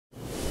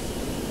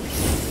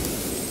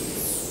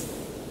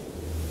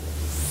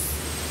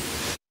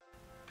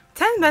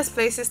10 best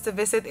places to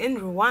visit in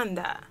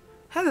Rwanda.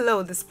 Hello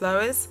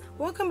explorers,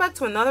 welcome back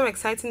to another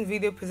exciting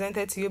video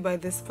presented to you by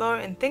The Explorer,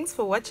 and thanks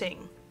for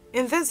watching.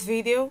 In this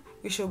video,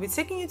 we shall be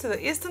taking you to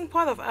the eastern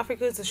part of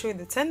Africa to show you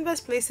the 10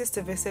 best places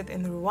to visit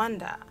in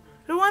Rwanda.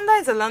 Rwanda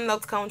is a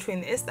landlocked country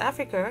in East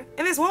Africa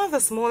and is one of the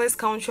smallest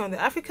countries on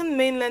the African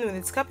mainland, with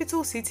its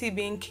capital city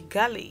being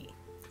Kigali.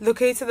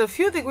 Located a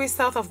few degrees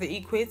south of the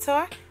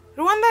equator,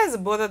 Rwanda is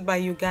bordered by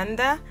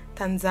Uganda,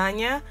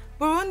 Tanzania,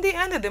 Burundi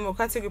and the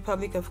Democratic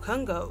Republic of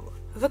Congo.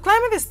 The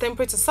climate is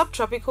temperate to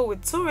subtropical,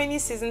 with 2 rainy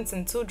seasons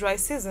and 2 dry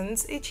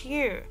seasons each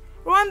year.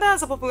 Rwanda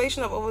has a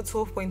population of over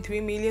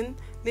 12.3 million,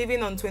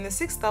 living on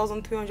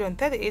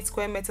 26,338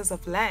 square meters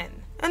of land,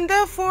 and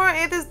therefore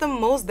it is the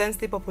most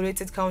densely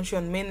populated country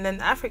on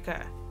mainland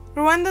Africa.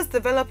 Rwanda's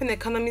developing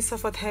economy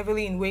suffered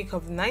heavily in wake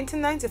of the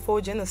 1994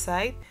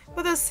 genocide,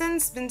 but has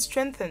since been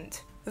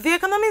strengthened. The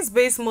economy is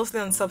based mostly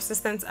on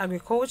subsistence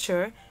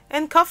agriculture,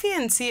 and coffee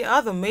and tea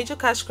are the major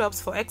cash crops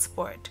for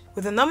export.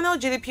 With a nominal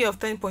GDP of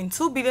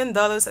 $10.2 billion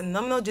and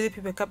nominal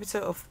GDP per capita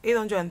of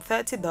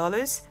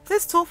 $830,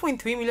 this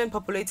 12.3 million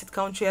populated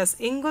country has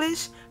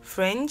English,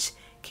 French,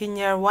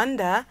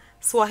 Kinyarwanda,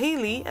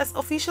 Swahili as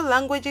official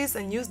languages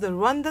and use the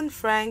Rwandan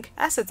franc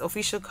as its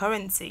official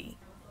currency.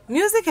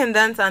 Music and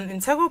dance are an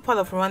integral part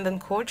of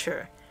Rwandan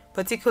culture,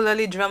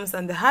 particularly drums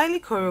and the highly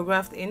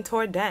choreographed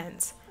indoor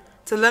dance.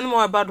 To learn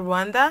more about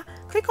Rwanda,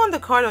 click on the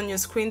card on your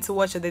screen to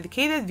watch a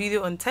dedicated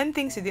video on 10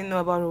 things you didn't know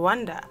about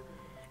Rwanda.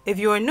 If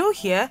you are new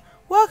here,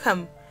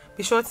 welcome!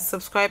 Be sure to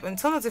subscribe and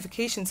turn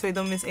notifications so you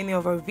don't miss any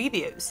of our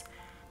videos.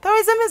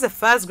 Tourism is a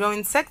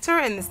fast-growing sector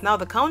and is now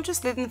the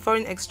country's leading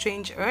foreign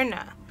exchange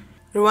earner.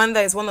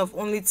 Rwanda is one of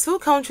only 2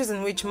 countries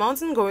in which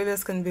mountain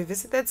gorillas can be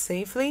visited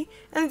safely,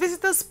 and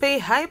visitors pay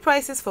high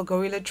prices for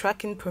gorilla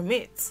tracking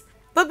permits.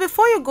 But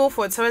before you go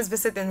for a tourist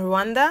visit in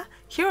Rwanda,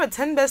 here are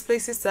 10 best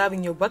places to have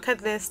in your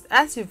bucket list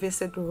as you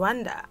visit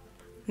Rwanda.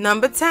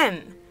 Number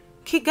 10.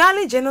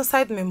 Kigali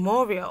Genocide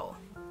Memorial.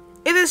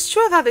 It is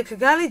true that the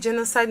Kigali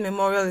Genocide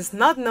Memorial is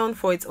not known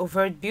for its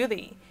overt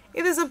beauty.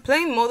 It is a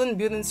plain modern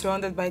building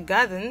surrounded by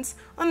gardens,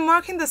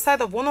 marking the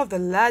site of one of the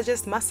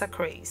largest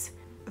massacres.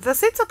 The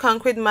sits a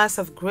concrete mass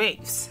of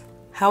graves.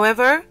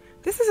 However,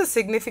 this is a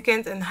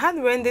significant and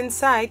heart-rending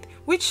sight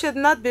which should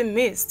not be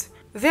missed.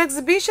 The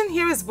exhibition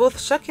here is both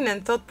shocking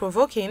and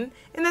thought-provoking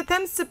in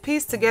attempts to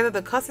piece together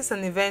the causes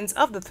and events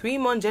of the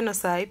 3-month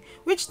genocide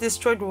which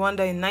destroyed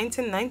Rwanda in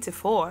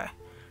 1994.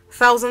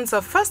 Thousands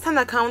of first-hand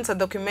accounts are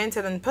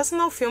documented, and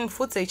personal film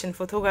footage and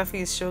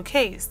photography is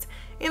showcased,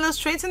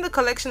 illustrating the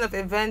collection of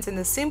events in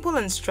a simple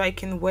and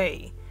striking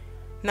way.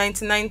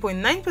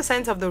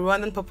 99.9% of the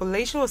Rwandan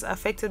population was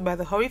affected by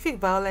the horrific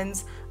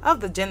violence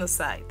of the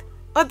genocide.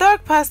 A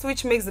dark past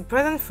which makes the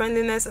present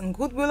friendliness and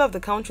goodwill of the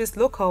country's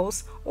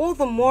locals all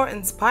the more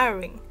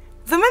inspiring.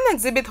 The main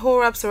exhibit hall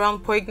wraps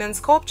around poignant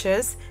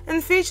sculptures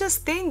and features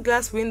stained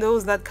glass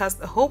windows that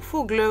cast a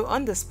hopeful glow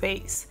on the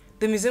space.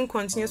 The museum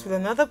continues with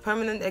another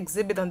permanent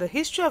exhibit on the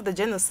history of the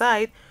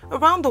genocide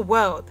around the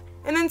world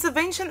and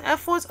intervention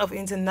efforts of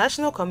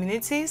international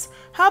communities,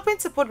 helping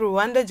to put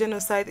Rwanda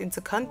genocide into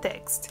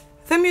context.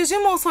 The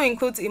museum also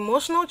includes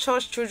emotional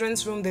charged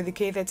children's room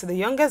dedicated to the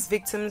youngest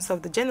victims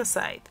of the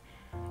genocide.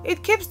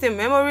 It keeps their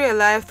memory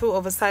alive through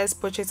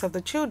oversized portraits of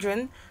the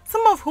children,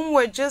 some of whom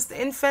were just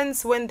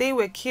infants when they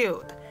were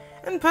killed,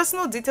 and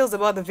personal details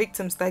about the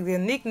victims like their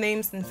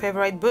nicknames and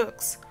favorite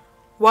books.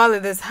 While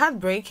it is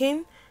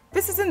heartbreaking,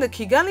 visiting the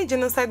Kigali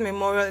Genocide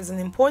Memorial is an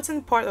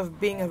important part of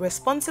being a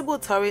responsible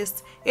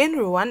tourist in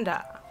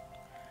Rwanda.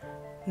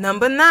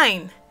 Number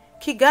 9.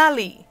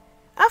 Kigali.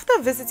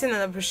 After visiting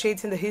and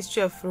appreciating the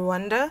history of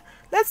Rwanda,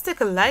 let's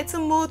take a lighter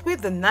mood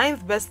with the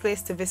 9th best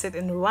place to visit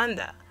in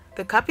Rwanda,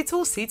 the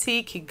capital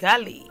city,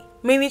 Kigali.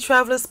 Many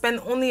travelers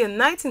spend only a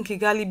night in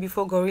Kigali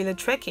before gorilla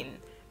trekking,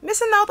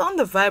 missing out on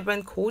the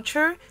vibrant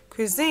culture,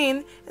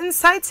 cuisine, and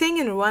sightseeing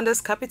in Rwanda's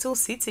capital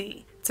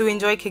city. To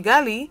enjoy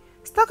Kigali,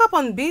 stock up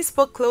on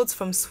bespoke clothes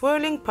from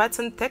swirling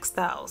patterned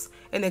textiles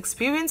and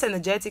experience an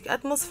energetic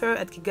atmosphere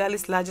at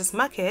Kigali's largest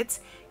market,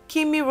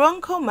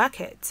 Kimironko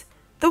Market.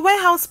 The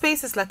warehouse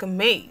space is like a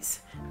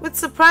maze, with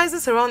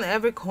surprises around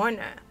every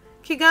corner.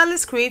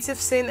 Kigali's creative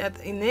scene at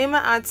Inema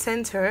Art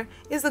Center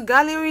is a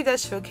gallery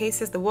that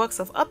showcases the works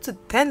of up to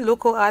 10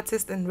 local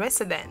artists and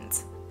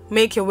residents.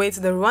 Make your way to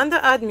the Rwanda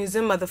Art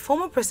Museum at the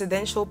former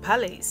presidential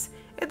palace.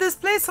 It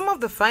displays some of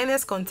the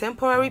finest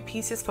contemporary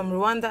pieces from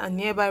Rwanda and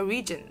nearby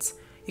regions.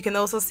 You can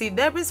also see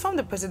debris from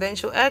the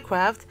presidential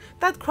aircraft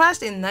that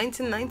crashed in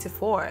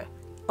 1994.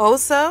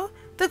 Also,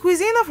 the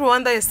cuisine of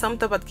Rwanda is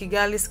summed up at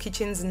Kigali's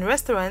kitchens and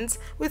restaurants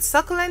with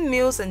succulent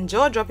meals and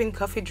jaw-dropping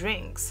coffee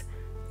drinks.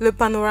 Le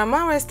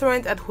Panorama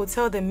restaurant at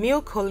Hotel de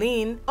Mille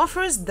Collines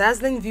offers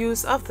dazzling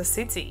views of the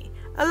city,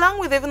 along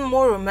with even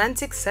more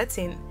romantic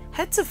setting.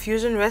 Head to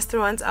Fusion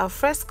Restaurant's al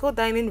fresco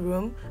dining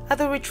room at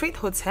the Retreat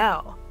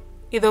Hotel.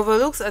 It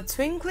overlooks a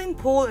twinkling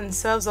pool and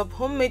serves up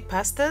homemade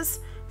pastas,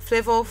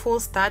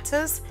 flavorful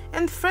starters,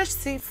 and fresh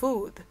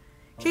seafood.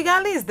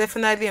 Kigali is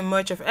definitely a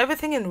merge of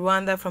everything in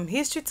Rwanda, from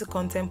history to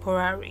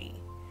contemporary.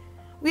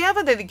 We have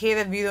a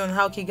dedicated video on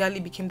how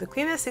Kigali became the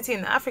cleanest city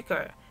in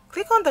Africa,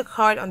 Click on the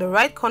card on the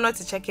right corner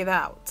to check it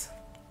out.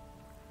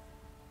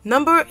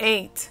 Number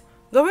 8.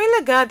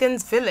 Gorilla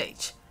Guardians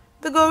Village.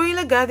 The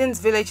Gorilla Guardians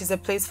Village is a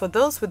place for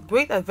those with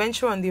great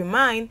adventure on their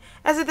mind,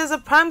 as it is a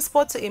prime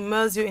spot to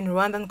immerse you in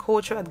Rwandan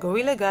culture at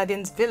Gorilla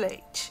Guardians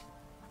Village.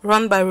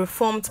 Run by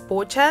reformed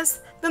poachers,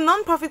 the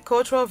non-profit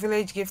cultural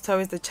village gives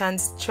tourists the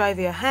chance to try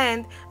their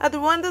hand at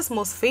Rwanda's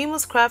most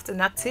famous crafts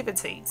and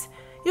activities.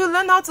 You'll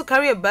learn how to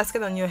carry a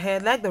basket on your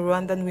head like the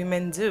Rwandan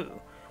women do.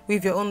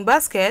 Weave your own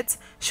basket,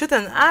 shoot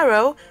an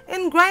arrow,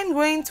 and grind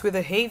grains with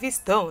a heavy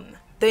stone.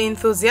 The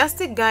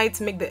enthusiastic guides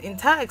make the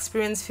entire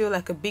experience feel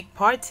like a big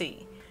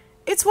party.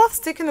 It's worth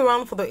sticking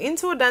around for the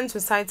intro dance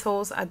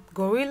recitals at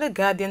Gorilla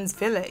Guardians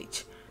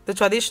Village. The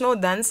traditional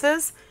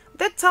dancers,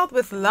 decked out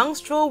with long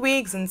straw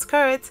wigs and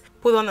skirts,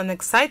 put on an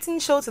exciting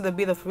show to the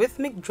beat of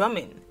rhythmic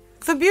drumming.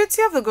 The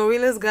beauty of the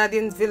Gorilla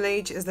Guardians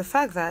Village is the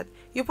fact that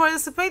you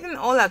participate in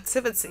all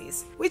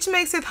activities, which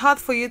makes it hard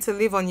for you to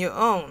live on your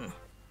own.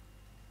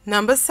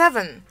 Number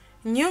 7.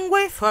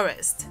 Nyungwe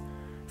Forest.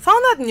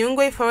 Found at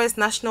Nyungwe Forest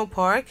National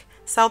Park,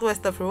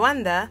 southwest of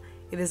Rwanda,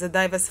 it is a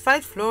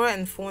diversified flora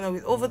and fauna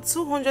with over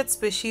 200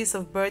 species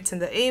of birds in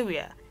the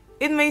area.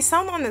 It may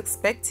sound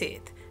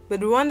unexpected, but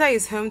Rwanda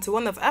is home to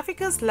one of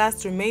Africa's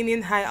last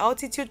remaining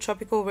high-altitude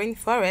tropical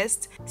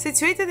rainforests,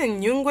 situated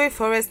in Nyungwe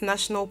Forest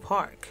National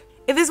Park.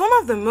 It is one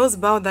of the most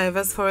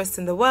biodiverse forests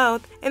in the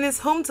world and is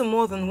home to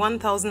more than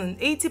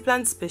 1,080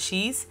 plant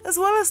species, as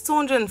well as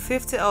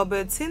 250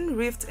 Albertine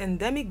Rift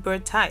endemic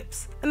bird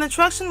types, an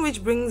attraction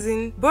which brings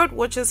in bird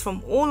watchers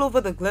from all over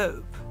the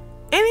globe.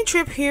 Any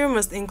trip here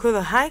must include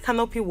a high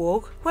canopy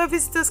walk where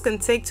visitors can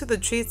take to the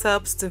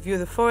treetops to view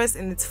the forest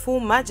in its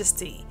full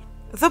majesty.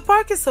 The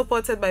park is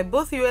supported by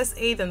both US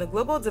aid and a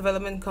global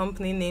development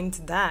company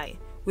named DAI,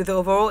 with the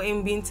overall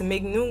aim being to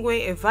make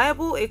Nyungwe a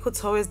viable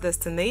eco-tourist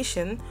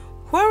destination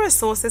where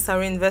resources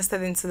are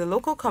invested into the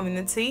local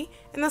community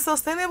and a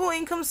sustainable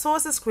income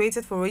source is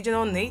created for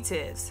regional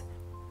natives.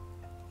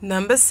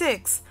 Number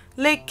 6.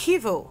 Lake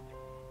Kivu.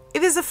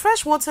 It is a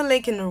freshwater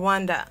lake in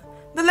Rwanda.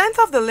 The length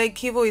of the Lake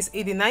Kivu is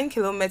 89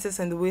 kilometers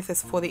and the width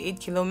is 48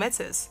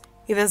 kilometers.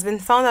 It has been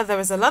found that there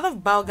is a lot of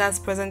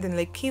biogas present in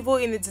Lake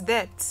Kivu in its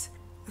depths.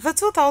 The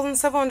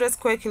 2,700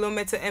 square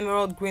kilometer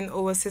emerald green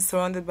oasis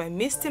surrounded by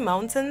misty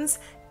mountains,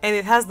 and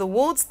it has the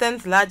world's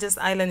 10th largest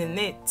island in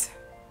it.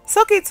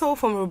 Sokito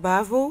from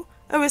Rubavu,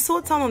 a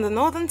resort town on the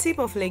northern tip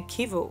of Lake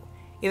Kivu.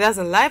 It has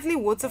a lively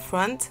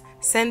waterfront,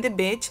 sandy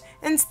beach,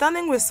 and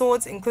stunning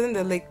resorts including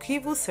the Lake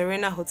Kivu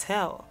Serena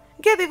Hotel.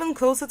 Get even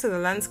closer to the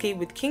landscape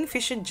with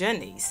Kingfisher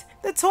Journeys.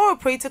 The tour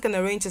operator can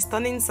arrange a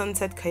stunning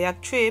sunset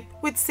kayak trip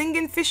with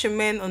singing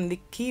fishermen on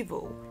Lake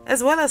Kivu,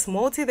 as well as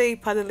multi-day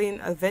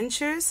paddling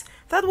adventures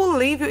that will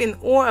leave you in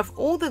awe of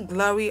all the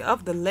glory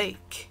of the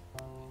lake.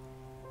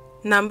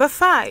 Number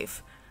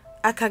 5.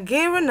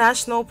 Akagera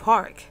National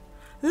Park.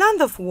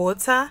 Land of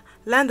water,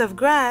 land of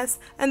grass,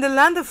 and the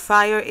land of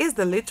fire is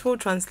the literal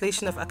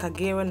translation of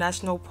Akagera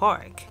National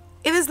Park.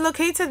 It is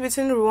located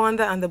between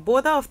Rwanda and the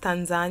border of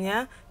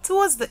Tanzania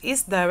towards the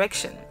east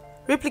direction.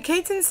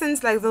 Replicating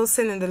scenes like those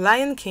seen in The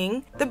Lion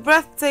King, the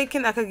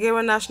breathtaking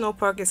Akagera National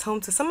Park is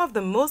home to some of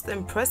the most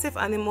impressive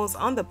animals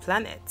on the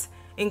planet,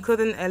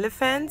 including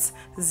elephants,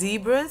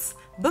 zebras,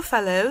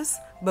 buffaloes,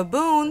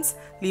 baboons,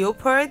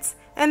 leopards,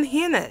 and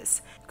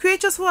hyenas,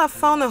 creatures who have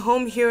found a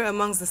home here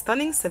amongst the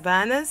stunning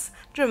savannas,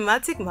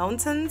 dramatic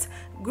mountains,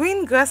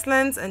 green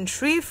grasslands, and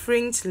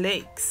tree-fringed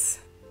lakes.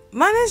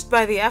 Managed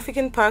by the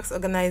African Parks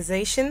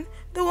Organization,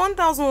 the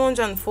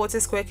 1,140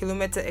 square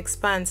kilometer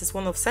expanse is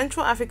one of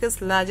Central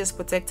Africa's largest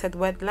protected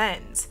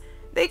wetlands.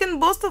 They can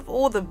boast of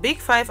all the big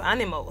 5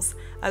 animals,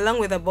 along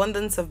with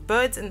abundance of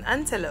birds and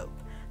antelope.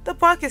 The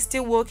park is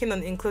still working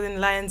on including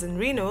lions and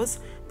rhinos,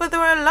 but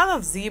there are a lot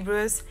of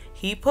zebras,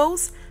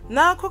 hippos,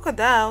 Nile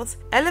crocodiles,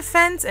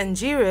 elephants, and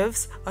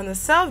giraffes on a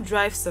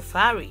self-drive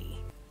safari.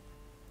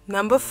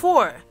 Number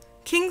 4.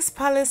 King's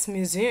Palace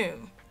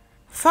Museum.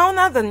 Found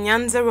at the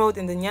Nyanza Road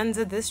in the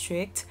Nyanza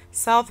District,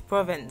 South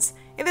Province,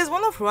 it is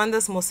one of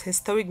Rwanda's most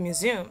historic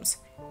museums.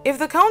 If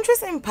the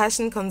country's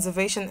impassioned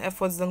conservation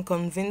efforts don't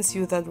convince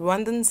you that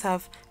Rwandans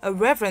have a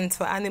reverence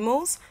for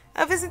animals,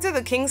 a visit to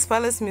the King's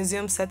Palace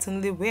Museum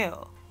certainly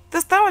will. The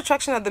star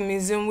attraction at the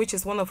museum, which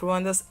is one of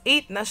Rwanda's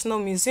 8 national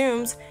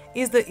museums,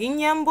 is the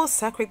Inyambo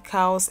sacred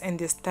cows and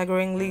their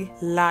staggeringly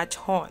large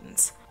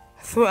horns.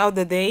 Throughout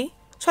the day,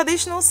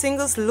 traditional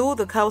singers lure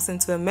the cows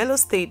into a mellow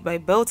state by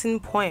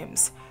belting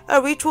poems,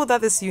 a ritual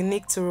that is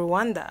unique to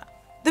Rwanda.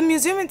 The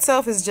museum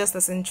itself is just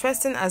as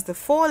interesting as the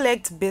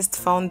 4-legged beast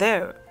found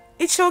there.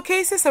 It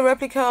showcases a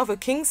replica of a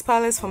king's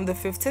palace from the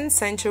 15th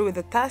century with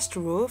a thatched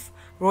roof,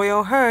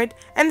 royal herd,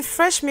 and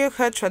fresh milk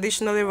herd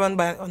traditionally run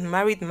by an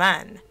unmarried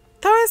man.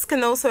 Tourists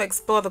can also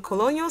explore the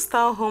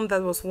colonial-style home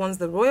that was once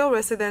the royal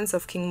residence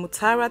of King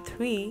Mutara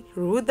III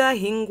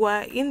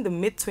Rudahigwa in the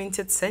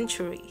mid-20th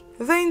century.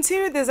 The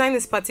interior design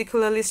is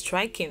particularly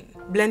striking,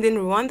 blending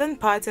Rwandan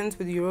patterns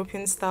with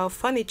European-style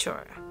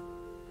furniture.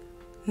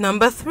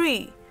 Number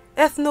 3.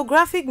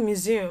 Ethnographic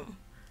Museum.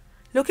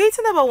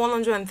 Located about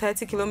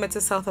 130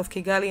 kilometers south of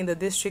Kigali in the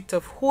district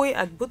of Huye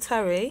at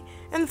Butare,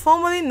 and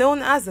formerly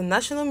known as the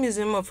National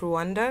Museum of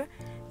Rwanda,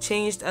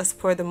 changed as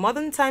per the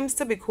modern times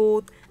to be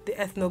called the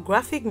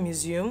Ethnographic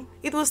Museum,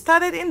 it was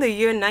started in the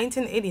year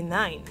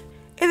 1989.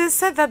 It is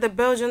said that the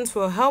Belgians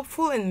were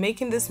helpful in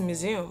making this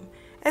museum,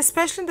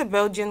 especially the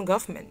Belgian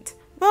government.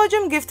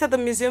 Belgium gifted the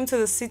museum to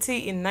the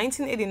city in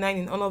 1989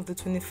 in honor of the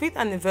 25th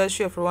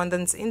anniversary of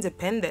Rwandan's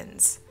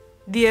independence.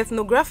 The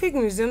Ethnographic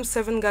Museum's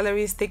 7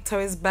 galleries take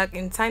tourists back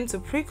in time to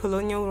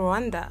pre-colonial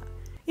Rwanda.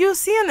 You'll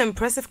see an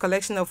impressive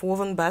collection of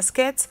woven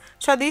baskets,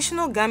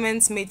 traditional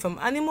garments made from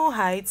animal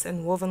hides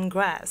and woven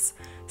grass,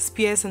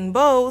 spears and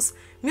bows,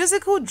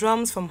 musical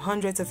drums from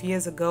hundreds of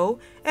years ago,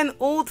 and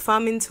old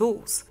farming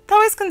tools.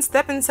 Tourists can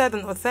step inside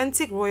an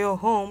authentic royal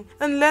home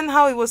and learn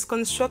how it was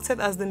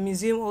constructed, as the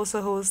museum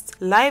also hosts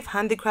live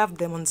handicraft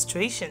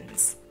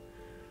demonstrations.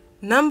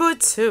 Number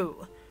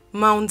 2.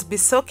 Mount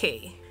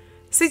Bisoke.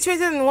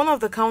 Situated in one of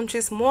the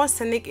country's more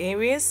scenic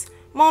areas,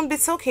 Mount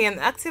Bisoke, an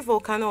active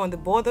volcano on the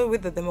border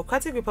with the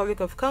Democratic Republic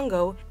of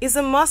Congo, is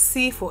a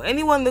must-see for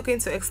anyone looking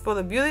to explore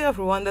the beauty of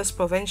Rwanda's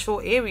provincial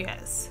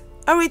areas.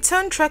 A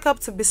return trek up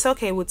to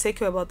Bisoke would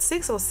take you about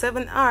 6 or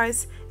 7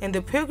 hours, and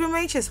the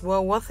pilgrimage is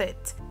well worth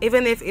it,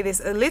 even if it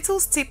is a little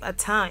steep at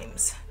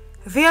times.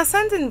 The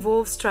ascent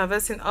involves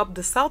traversing up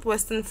the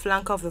southwestern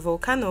flank of the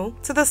volcano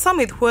to the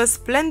summit, where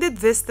splendid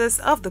vistas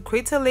of the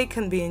crater lake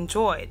can be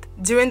enjoyed.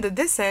 During the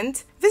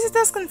descent,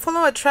 visitors can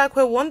follow a track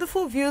where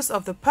wonderful views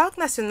of the Parc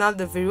National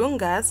de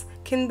Virungas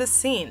can be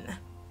seen.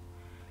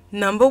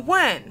 Number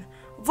 1.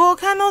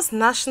 Volcanoes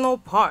National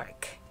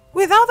Park.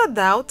 Without a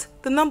doubt,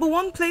 the number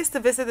 1 place to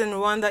visit in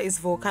Rwanda is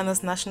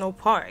Volcanoes National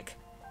Park.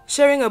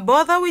 Sharing a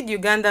border with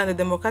Uganda and the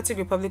Democratic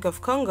Republic of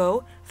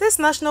Congo, this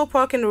national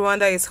park in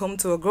Rwanda is home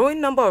to a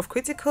growing number of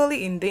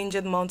critically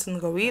endangered mountain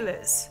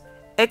gorillas.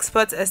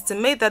 Experts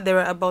estimate that there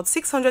are about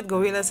 600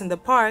 gorillas in the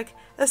park,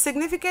 a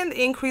significant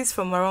increase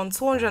from around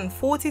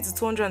 240 to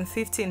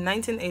 250 in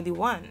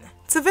 1981.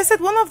 To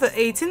visit one of the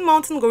 18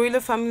 mountain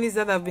gorilla families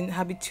that have been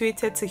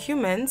habituated to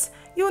humans,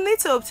 you will need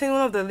to obtain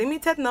one of the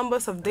limited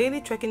numbers of daily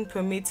trekking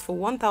permits for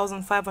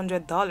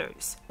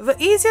 $1,500. The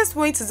easiest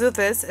way to do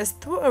this is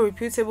through a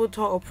reputable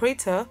tour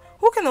operator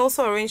who can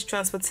also arrange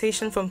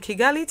transportation from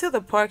Kigali to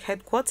the park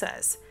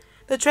headquarters.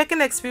 The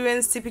trekking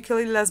experience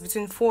typically lasts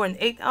between 4 and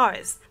 8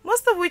 hours,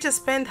 most of which is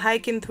spent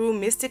hiking through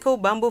mystical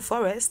bamboo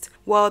forest,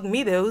 wild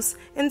meadows,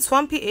 and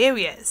swampy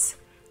areas.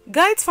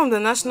 Guides from the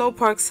National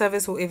Park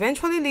Service will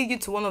eventually lead you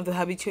to one of the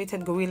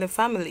habituated gorilla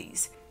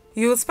families.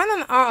 You will spend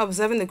an hour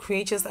observing the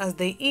creatures as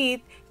they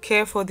eat,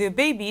 care for their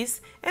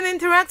babies, and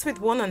interact with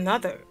one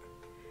another.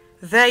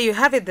 There you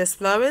have it,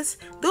 explorers.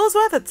 Those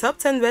were the top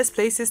 10 best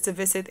places to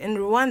visit in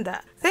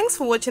Rwanda. Thanks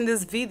for watching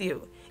this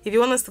video. If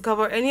you want us to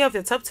cover any of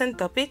your top 10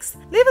 topics,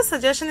 leave a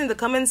suggestion in the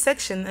comment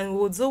section and we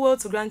will do well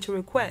to grant your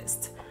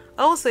request.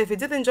 Also, if you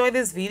did enjoy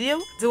this video,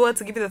 do well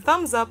to give it a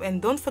thumbs up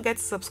and don't forget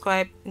to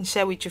subscribe and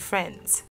share with your friends.